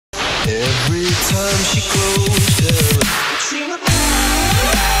Every time she closed her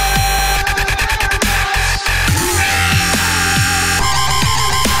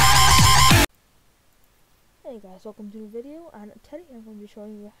Hey guys, welcome to the video, and today I'm going to be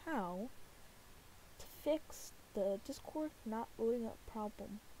showing you how to fix the Discord not loading up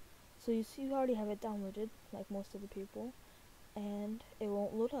problem. So you see you already have it downloaded, like most of the people, and it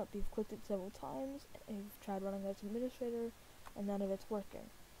won't load up. You've clicked it several times, and you've tried running as administrator, and none of it's working.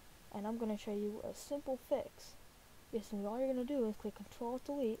 And I'm going to show you a simple fix. Basically all you're going to do is click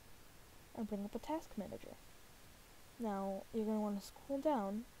Control-Delete and bring up a task manager. Now you're going to want to scroll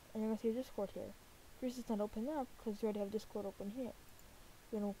down, and you're going to see your Discord here. Yours is not opening up because you already have Discord open here.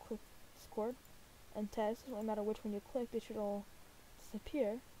 You're going to click Discord and test. No matter which one you click, they should all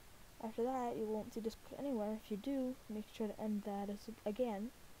disappear. After that, you won't see Discord anywhere. If you do, make sure to end that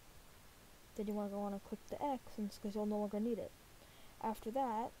again. Then you want to go on and click the X because you'll no longer need it. After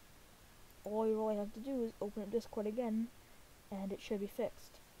that, all you really have to do is open up Discord again, and it should be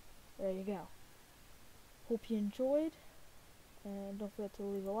fixed. There you go. Hope you enjoyed, and don't forget to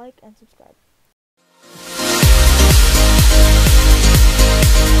leave a like and subscribe.